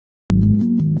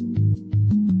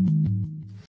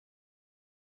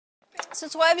Så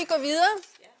tror jeg, vi går videre.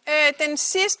 Den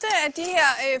sidste af de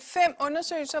her 5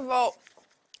 undersøgelser, hvor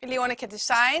eleverne kan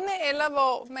designe, eller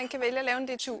hvor man kan vælge at lave en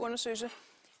DTU-undersøgelse,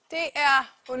 det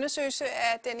er undersøgelse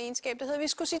af den egenskab, der hedder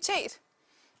viskositet.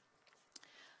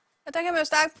 Og der kan man jo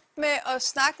starte med at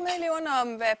snakke med eleverne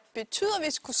om, hvad betyder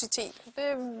viskositet.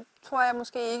 Det tror jeg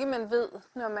måske ikke, man ved,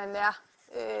 når man er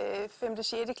 5. og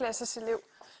 6. klasses elev.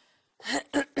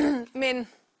 Men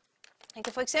man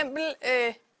kan for eksempel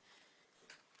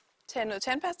tage noget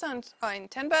tandpasta og en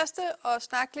tandbørste og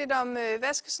snakke lidt om,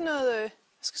 hvad skal sådan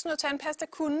noget tandpasta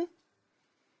kunne?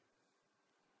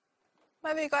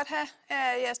 Hvad vil I godt have,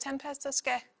 at jeres tandpasta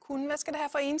skal kunne? Hvad skal det have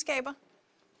for egenskaber?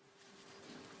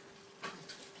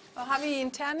 Og har vi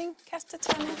en terning?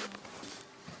 Kasteterning?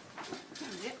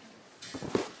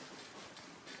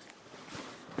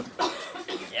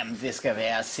 Jamen, det skal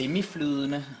være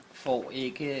semiflydende for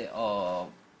ikke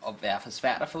at være for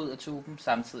svært at få ud af tuben,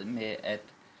 samtidig med, at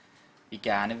vi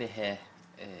gerne vil have,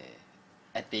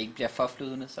 at det ikke bliver for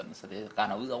flydende, sådan, så det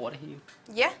render ud over det hele.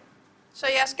 Ja, så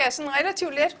jeg skal sådan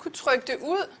relativt let kunne trykke det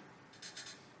ud.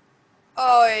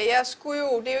 Og jeg skulle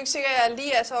jo, det er jo ikke sikkert, at jeg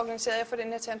lige er så organiseret, at jeg får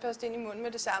den her tandpasta ind i munden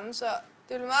med det samme, så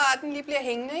det er jo meget rart, at den lige bliver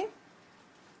hængende, ikke?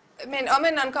 Men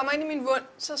omvendt, når den kommer ind i min mund,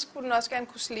 så skulle den også gerne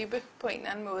kunne slippe på en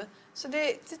eller anden måde.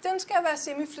 Så den skal være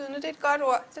semiflydende, det er et godt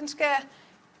ord. Den skal,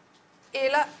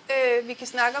 eller vi kan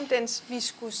snakke om dens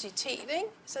viskositet, ikke?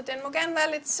 Så den må gerne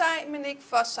være lidt sej, men ikke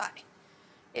for sej.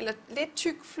 Eller lidt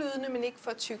tykflydende, men ikke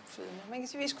for tykflydende. Man kan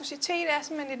sige, at viskositet er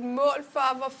simpelthen et mål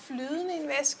for, hvor flydende en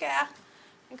væske er.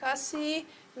 Man kan også sige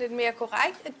lidt mere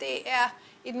korrekt, at det er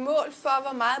et mål for,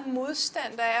 hvor meget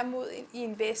modstand der er i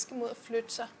en væske mod at flytte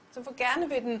sig. Så hvor gerne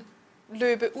vil den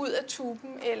løbe ud af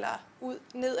tuben eller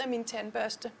ned af min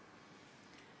tandbørste.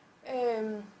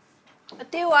 Og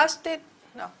det er jo også det,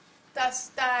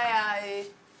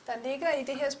 der ligger i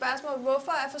det her spørgsmål,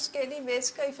 hvorfor er forskellige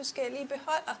væsker i forskellige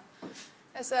beholder?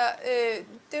 Altså,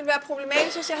 det ville være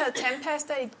problematisk, hvis jeg havde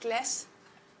tandpasta i et glas,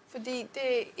 fordi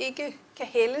det ikke kan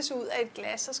hældes ud af et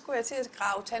glas, så skulle jeg til at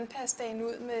grave tandpastaen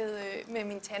ud med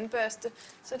min tandbørste.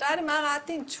 Så der er det meget rart,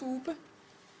 det er en tube.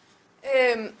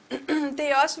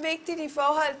 Det er også vigtigt i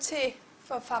forhold til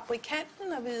for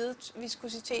fabrikanten at vide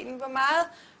viskositeten. Hvor meget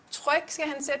tryk skal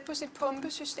han sætte på sit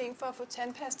pumpesystem for at få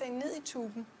tandpastaen ned i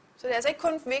tuben? Så det er altså ikke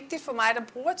kun vigtigt for mig, der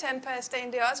bruger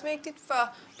tandpastaen, det er også vigtigt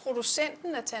for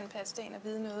producenten af tandpastaen at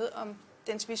vide noget om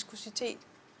dens viskositet,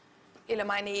 eller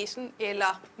mayonnaisen,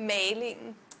 eller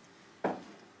malingen.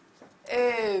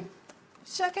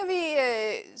 Så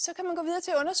kan man gå videre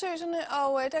til undersøgelserne,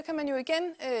 og der kan man jo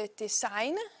igen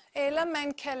designe, eller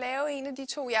man kan lave en af de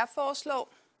 2, jeg foreslår.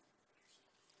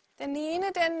 Den ene,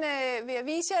 den vil jeg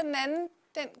vise jer, den anden,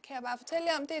 den kan jeg bare fortælle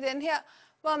jer om, det er den her,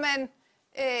 hvor man,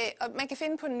 og man kan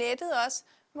finde på nettet også,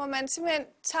 hvor man simpelthen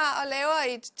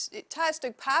tager et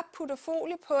stykke pap, putter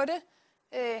folie på det,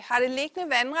 har det liggende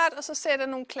vandret, og så sætter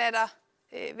nogle klatter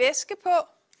væske på,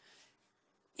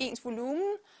 ens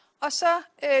volumen, og så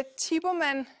tipper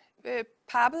man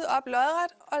pappet op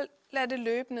lodret og lader det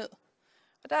løbe ned.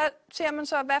 Og der ser man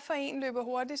så, hvad for en løber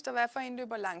hurtigst, og hvad for en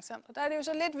løber langsomt. Og der er det jo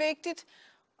så lidt vigtigt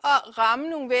at ramme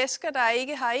nogle væsker, der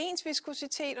ikke har ens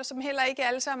viskositet, og som heller ikke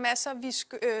alle sammen er så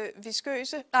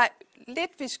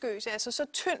lidt viskøse, altså så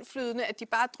tyndflydende, at de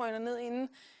bare drøner ned, inden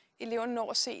eleverne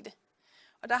når at se det.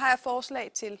 Og der har jeg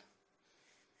forslag til.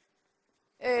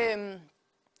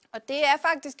 Og det er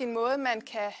faktisk en måde, man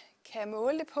kan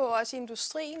måle det på, også i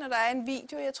industrien, og der er en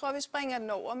video, jeg tror, vi springer den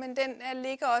over, men den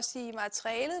ligger også i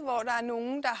materialet, hvor der er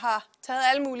nogen, der har taget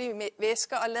alle mulige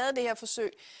væsker og lavet det her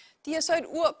forsøg. De har så et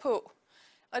ur på,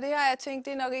 og det har jeg tænkt,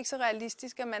 det er nok ikke så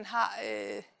realistisk, at man har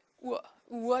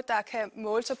ure, der kan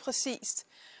måle så præcist.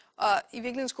 Og i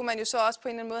virkeligheden skulle man jo så også på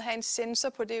en eller anden måde have en sensor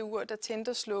på det ur, der tændte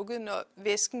og slukkede, når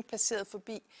væsken passerede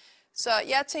forbi. Så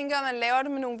jeg tænker, at man laver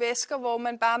det med nogle væsker, hvor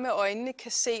man bare med øjnene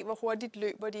kan se, hvor hurtigt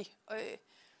løber de.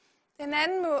 Den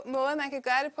anden måde, man kan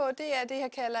gøre det på, det er det,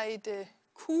 jeg kalder et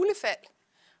kuglefald.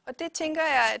 Og det tænker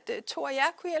jeg, at 2 af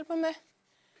jer kunne hjælpe mig med.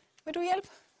 Vil du hjælpe?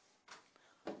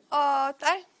 Og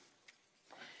dig?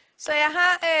 Så jeg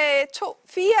har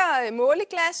 4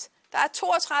 måleglas. Der er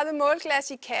 32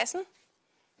 måleglas i kassen.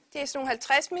 Det er sådan nogle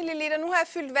 50 ml. Nu har jeg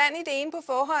fyldt vand i det ene på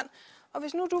forhånd. Og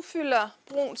hvis nu du fylder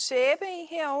brun sæbe i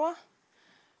herover,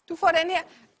 du får den her.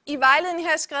 I vejledningen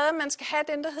har jeg skrevet, at man skal have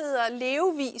den, der hedder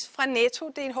levevis fra Netto.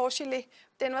 Det er en hårgelé.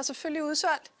 Den var selvfølgelig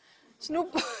udsolgt. Så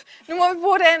nu må vi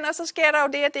bruge den, og så sker der jo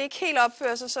det, at det ikke helt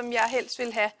opfører sig, som jeg helst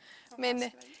vil have. Men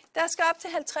der skal op til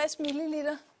 50 ml.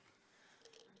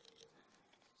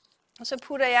 Og så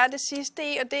putter jeg det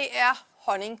sidste i, og det er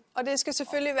honning. Og det skal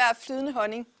selvfølgelig være flydende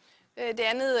honning. Det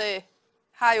andet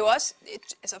har jo også,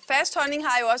 altså fast honning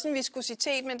har jo også en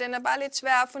viskositet, men den er bare lidt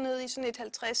svær at få ned i sådan et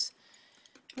 50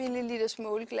 ml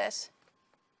målglas.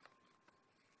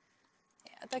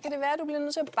 Ja, der kan det være, at du bliver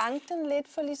nødt til at banke den lidt,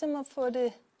 for ligesom at få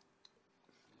det.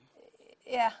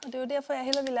 Ja, og det var derfor, jeg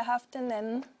hellere ville have haft den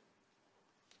anden.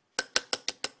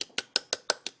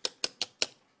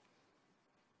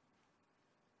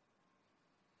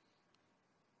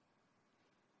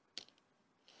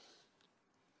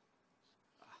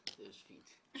 Det er fint.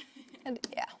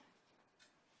 Ja.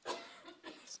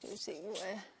 Skal vi se, nu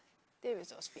er det er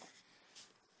vist også fint.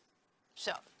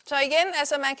 Så igen,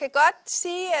 altså man kan godt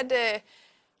sige, at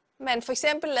man for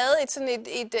eksempel lavede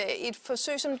et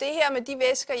forsøg som det her med de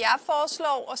væsker, jeg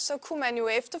foreslår, og så kunne man jo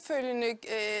efterfølgende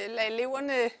lade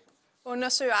eleverne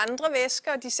undersøge andre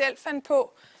væsker, de selv fandt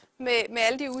på, med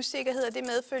alle de usikkerheder, det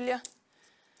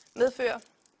medfører.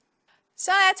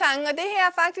 Så er tanken, og det her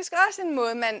er faktisk også en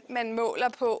måde, man måler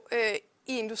på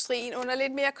i industrien, under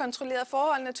lidt mere kontrolleret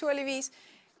forhold naturligvis,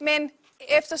 men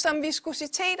eftersom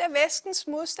viskositet er væskens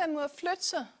modstand mod at flytte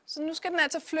sig, så nu skal den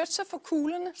altså flytte sig for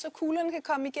kuglerne, så kuglerne kan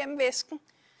komme igennem væsken.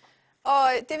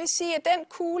 Og det vil sige, at den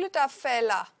kugle, der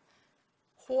falder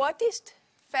hurtigst,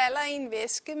 falder i en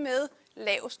væske med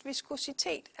lavest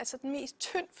viskositet, altså den mest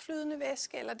tyndflydende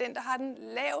væske, eller den, der har den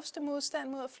laveste modstand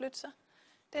mod at flytte sig.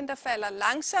 Den, der falder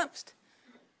langsomst,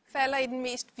 falder i den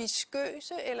mest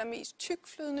viskøse eller mest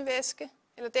tykflydende væske,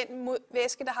 eller den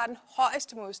væske, der har den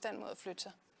højeste modstand mod at flytte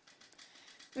sig.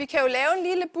 Vi kan jo lave en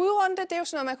lille budrunde. Det er jo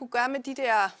sådan noget, man kunne gøre med de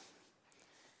der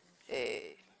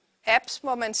apps,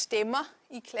 hvor man stemmer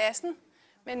i klassen.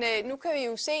 Men nu kan vi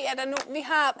jo se, at vi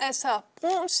har altså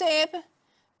brun sæbe,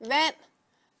 vand,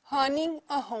 honning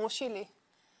og hårgelé.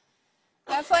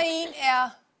 Hvad for en er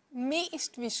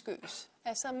mest viskøs,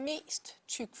 altså mest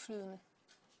tykflydende?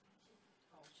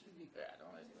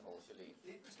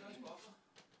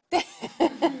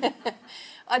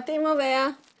 Og det må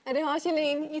være, er det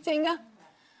hårgeléen, I tænker?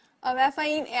 Og hvad for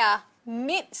en er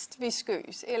mindst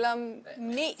viskøs, eller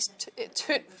mest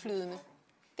tyndflydende?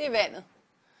 Det er vandet.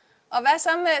 Og hvad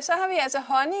så med, så har vi altså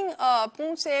honning og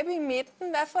brun sæbe i midten.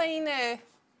 Hvad for en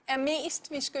er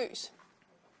mest viskøs?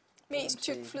 Mest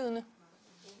tykflydende?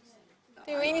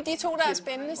 Det er jo egentlig de to, der er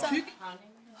spændende. Så.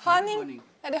 Honning.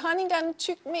 Er det honning, der er den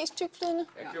mest tykflydende?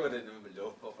 Jeg gjorde det nu med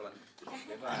luftboblerne.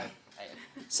 Det var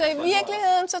Så i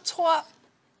virkeligheden, så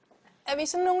er vi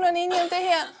sådan nogenlunde enige om det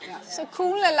her? Så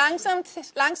kuglen er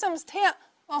langsomst her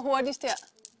og hurtigst her.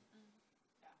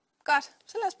 Godt,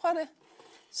 så lad os prøve det.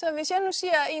 Så hvis jeg nu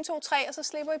siger 1, 2, 3, og så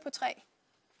slipper I på 3.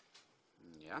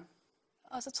 Ja.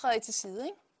 Og så træder I til side,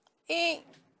 ikke? 1,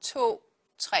 2,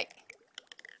 3.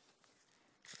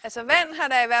 Altså vand har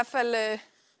der i hvert fald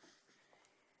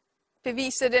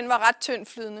bevist, at den var ret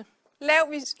tyndflydende.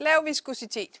 Lav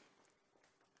viskositet.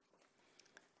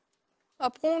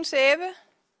 Og brun sæbe,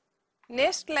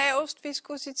 næst lavest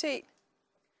viskositet.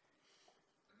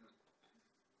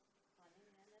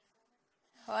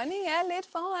 Honning er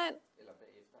lidt foran. Eller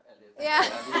bagefter er lidt. Ja.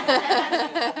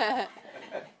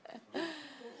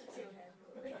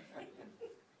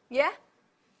 Ja.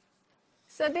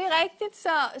 Så det er rigtigt.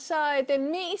 Så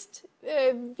den mest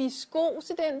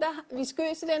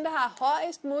viskøse, den der har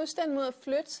højest modstand mod at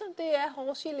flytte sig, det er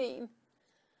hårgeléen.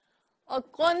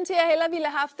 Og grunden til, at jeg hellere ville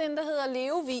have haft den, der hedder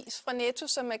levevis fra Netto,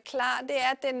 som er klar, det er,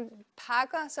 at den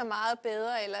pakker så meget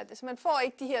bedre. Så man får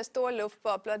ikke de her store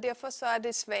luftbobler, og derfor så er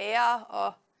det sværere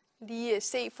at lige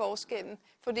se forskellen.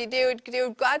 Fordi det er jo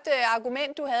et godt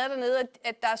argument, du havde dernede,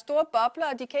 at der er store bobler,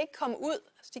 og de kan ikke komme ud.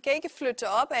 Altså, de kan ikke flytte sig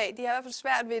op af. De har i hvert fald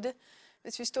svært ved det.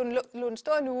 Hvis vi lå en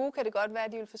stor uge, kan det godt være,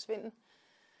 at de vil forsvinde.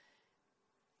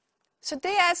 Så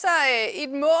det er altså et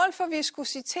mål for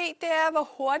viskositet, det er, hvor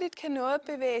hurtigt kan noget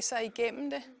bevæge sig igennem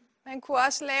det. Man kunne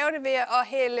også lave det ved at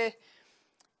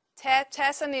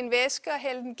tage sådan en væske og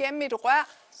hælde den gennem et rør,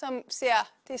 som det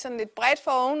er sådan lidt bredt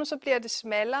for oven, og så bliver det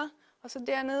smallere. Og så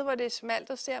dernede, hvor det er smalt,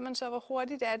 der ser man så, hvor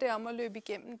hurtigt er det om at løbe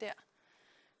igennem der.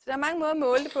 Så der er mange måder at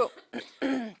måle det på.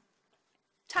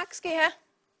 Tak skal I have.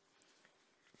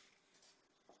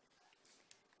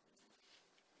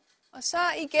 Og så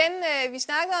igen, vi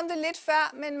snakkede om det lidt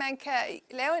før, men man kan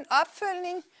lave en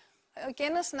opfølgning og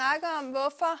igen at snakke om,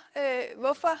 hvorfor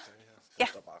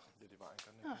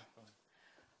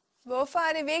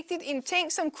er det vigtigt. En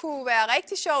ting, som kunne være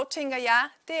rigtig sjovt, tænker jeg,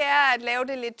 det er at lave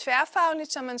det lidt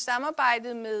tværfagligt, så man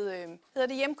samarbejder med, hedder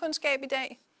det hjemkundskab i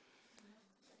dag?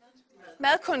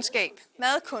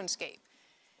 Madkundskab.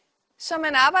 Så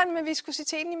man arbejder med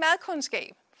viskositeten i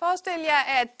madkundskab. Forestil jer,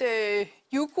 at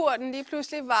yoghurten lige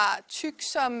pludselig var tyk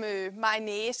som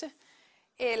mayonnaise,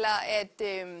 eller at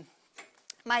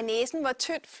mayonnaisen var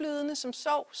tyndt flydende som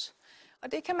sovs.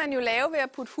 Og det kan man jo lave ved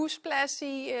at putte husblas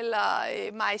i,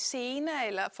 eller maizena,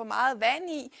 eller for meget vand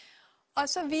i. Og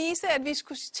så vise, at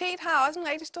viskositet har også en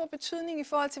rigtig stor betydning i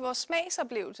forhold til vores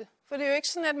smagsoplevelse. For det er jo ikke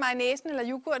sådan, at mayonnaisen eller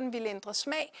yoghurten vil ændre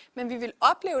smag, men vi vil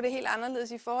opleve det helt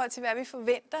anderledes i forhold til, hvad vi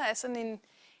forventer af sådan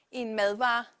en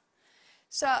madvare.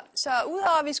 Så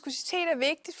udover at viskositet er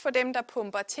vigtigt for dem, der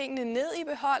pumper tingene ned i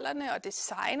beholderne og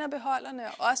designer beholderne,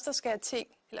 og os, der skal have ting,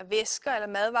 eller væsker eller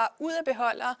madvarer ud af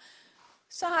beholdere,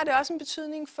 så har det også en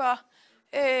betydning for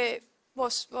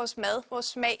vores mad, vores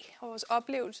smag og vores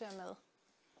oplevelse af mad.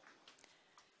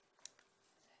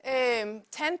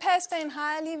 Tandpastaen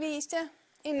har jeg lige vist jer.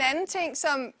 En anden ting,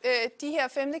 som de her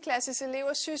 5. klasses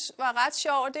elever synes var ret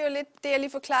sjovt, det er jo lidt det, jeg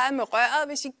lige forklarede med røret.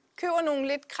 Hvis I køber nogle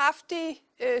lidt kraftige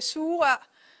sugerør,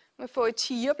 man får i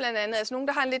tiger blandt andet, altså nogle,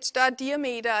 der har en lidt større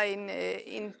diameter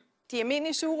end de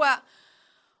almindelige sugerør,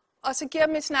 og så giver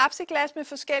dem et snapseglas med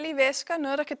forskellige væsker,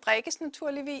 noget der kan drikkes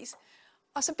naturligvis,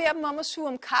 og så beder dem om at suge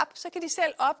om kap, så kan de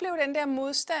selv opleve den der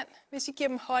modstand. Hvis I giver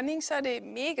dem honning, så er det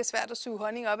mega svært at suge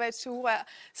honning op af et sugerør.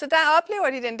 Så der oplever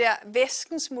de den der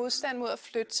væskens modstand mod at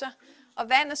flytte sig. Og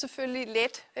vand er selvfølgelig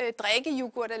let.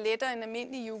 Drikkejoghurt er lettere end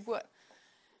almindelig yoghurt.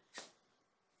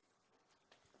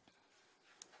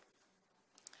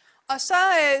 Og så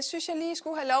synes jeg lige, I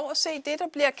skulle have lov at se det, der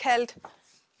bliver kaldt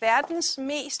verdens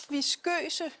mest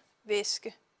viskøse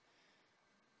væske.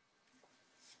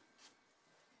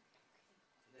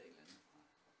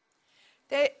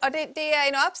 Det er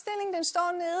en opstilling, den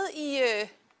står nede i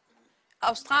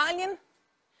Australien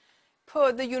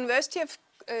på The University of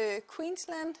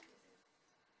Queensland.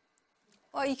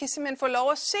 Og I kan simpelthen få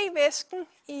lov at se væsken.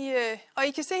 Og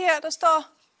I kan se her, der står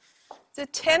The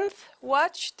 10th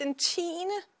Watch, den 10.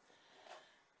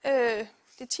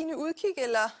 Det 10. udkig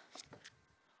eller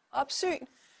opsyn.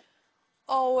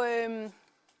 Og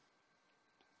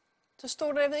så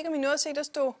stod der, jeg ved ikke om I nåede at se, der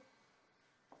stod,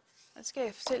 hvad skal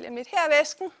jeg fortælle jer lidt, her er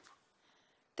væsken.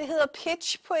 Det hedder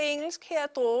pitch på engelsk, her er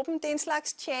dråben. Det er en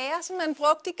slags tjære, som man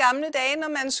brugte i gamle dage, når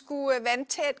man skulle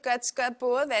gøre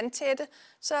både vandtætte.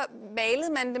 Så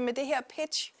malede man det med det her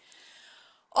pitch.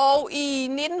 Og i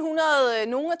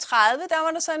 1930, der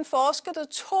var der så en forsker, der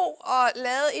tog og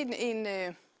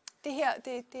lavede det er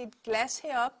et glas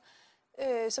heroppe,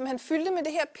 som han fyldte med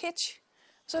det her pitch.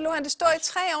 Så lå han det stå i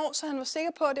 3 år, så han var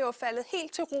sikker på, at det var faldet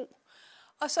helt til ro.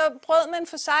 Og så brød man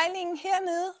forsejlingen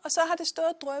hernede, og så har det stået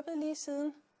og dryppet lige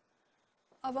siden.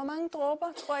 Og hvor mange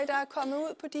dråber tror I, der er kommet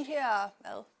ud på de her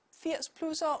 80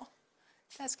 plus år?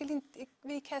 Der skal lige,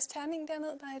 vil I kaste terningen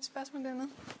derned? Der er et spørgsmål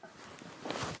dernede.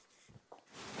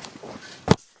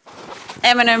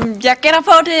 Jamen, jeg gætter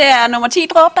på, at det er nummer 10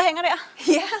 dråbe, der hænger der.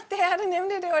 Ja, det er det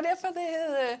nemlig. Det var derfor, det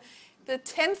hed The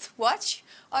 10th Watch.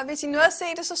 Og hvis I nåede at se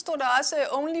det, så stod der også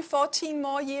Only 14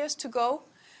 more years to go.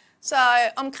 Så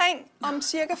om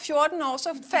cirka 14 år,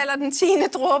 så falder den 10.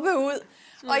 dråbe ud.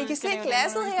 Og I kan se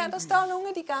glasset her, der står nogle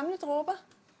af de gamle dråber.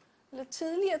 Eller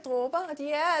tidligere dråber. Og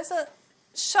de er altså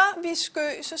så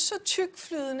viskøse, så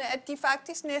tykflydende, at de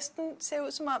faktisk næsten ser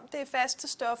ud som om det er faste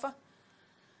stoffer.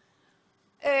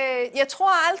 Jeg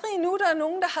tror aldrig endnu, der er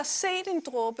nogen, der har set en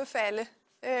dråbe falde.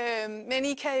 Men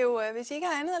I kan jo, hvis I ikke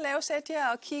har andet at lave, sætte jer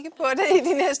og kigge på det i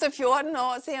de næste 14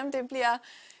 år, og se om det bliver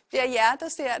jer, der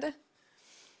ser det.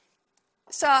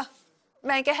 Så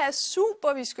man kan have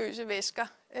super viskøse væsker.